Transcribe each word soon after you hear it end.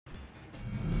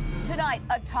Tonight,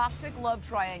 a toxic love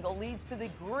triangle leads to the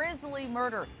grisly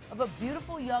murder of a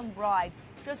beautiful young bride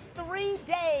just 3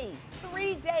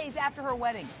 days after her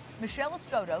wedding. Michelle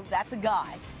Escoto, that's a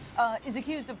guy, is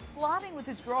accused of plotting with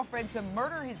his girlfriend to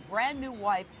murder his brand new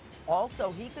wife.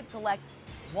 Also, he could collect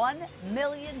 $1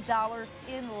 million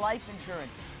in life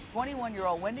insurance.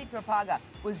 21-year-old Wendy Trapaga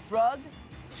was drugged,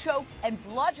 choked, and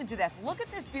bludgeoned to death. Look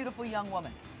at this beautiful young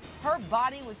woman. Her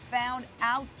body was found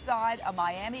outside a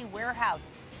Miami warehouse,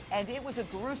 and it was a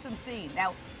gruesome scene.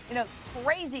 Now, in a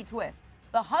crazy twist,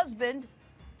 the husband,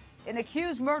 an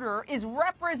accused murderer, is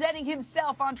representing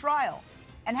himself on trial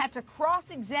and had to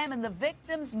cross-examine the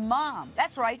victim's mom.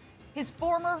 That's right, his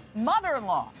former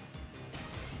mother-in-law.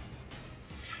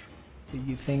 Did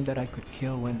you think that I could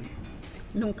kill Wendy?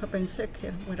 Nunca pensé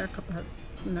que fuera capaz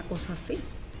de una cosa así.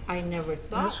 I never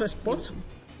thought. Su esposo.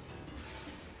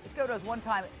 Escoto's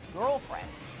one-time girlfriend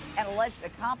and alleged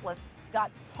accomplice got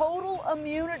total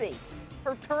immunity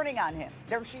for turning on him.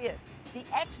 There she is. The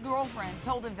ex-girlfriend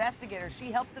told investigators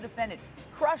she helped the defendant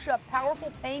crush up powerful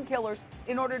painkillers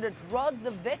in order to drug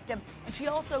the victim, and she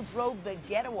also drove the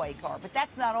getaway car. But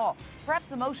that's not all. Perhaps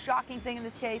the most shocking thing in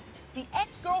this case, the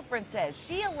ex-girlfriend says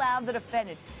she allowed the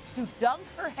defendant to dunk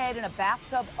her head in a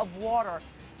bathtub of water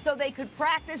so they could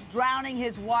practice drowning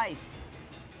his wife.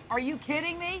 Are you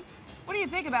kidding me? What do you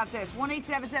think about this?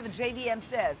 1-877-JDM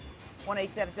says.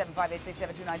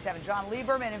 1-877-586-7297. John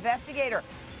Lieberman, investigator.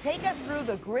 Take us through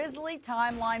the grisly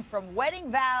timeline from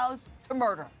wedding vows to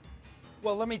murder.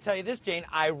 Well, let me tell you this, Jane.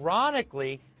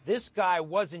 Ironically, this guy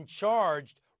wasn't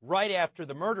charged right after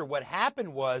the murder. What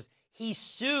happened was he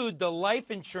sued the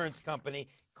life insurance company,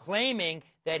 claiming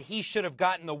that he should have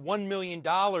gotten the $1 million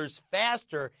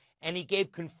faster, and he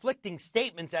gave conflicting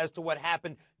statements as to what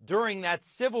happened during that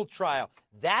civil trial.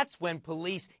 That's when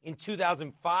police in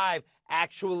 2005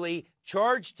 actually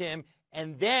charged him,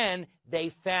 and then they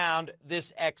found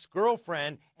this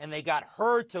ex-girlfriend, and they got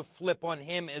her to flip on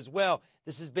him as well.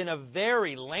 This has been a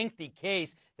very lengthy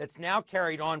case that's now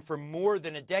carried on for more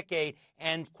than a decade,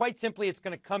 and quite simply, it's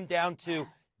going to come down to,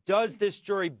 does this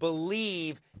jury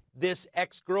believe this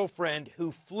ex-girlfriend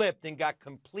who flipped and got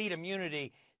complete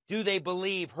immunity? Do they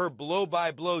believe her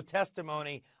blow-by-blow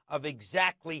testimony of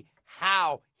exactly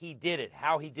how he did it,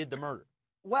 how he did the murder?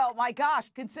 Well, my gosh,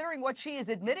 considering what she has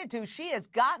admitted to, she has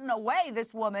gotten away,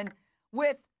 this woman,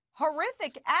 with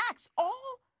horrific acts,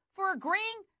 all for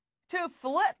agreeing to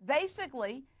flip,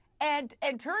 basically, and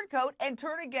turncoat and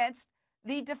turn against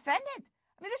the defendant.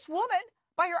 I mean, this woman,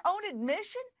 by her own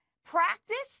admission,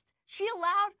 practiced. She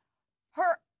allowed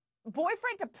her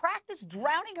boyfriend to practice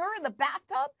drowning her in the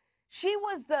bathtub. She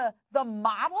was the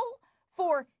model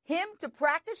for him to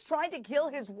practice trying to kill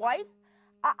his wife.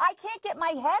 I can't get my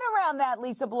head around that,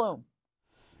 Lisa Bloom.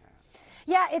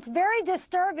 Yeah, it's very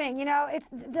disturbing. You know, it's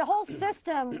the whole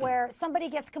system where somebody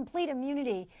gets complete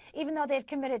immunity, even though they've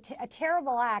committed a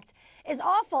terrible act, is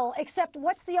awful, except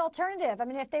what's the alternative? I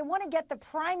mean, if they want to get the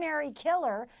primary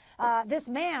killer, this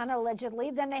man,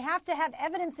 allegedly, then they have to have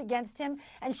evidence against him,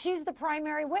 and she's the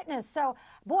primary witness. So,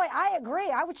 boy, I agree.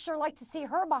 I would sure like to see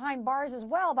her behind bars as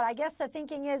well, but I guess the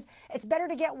thinking is it's better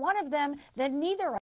to get one of them than neither of them.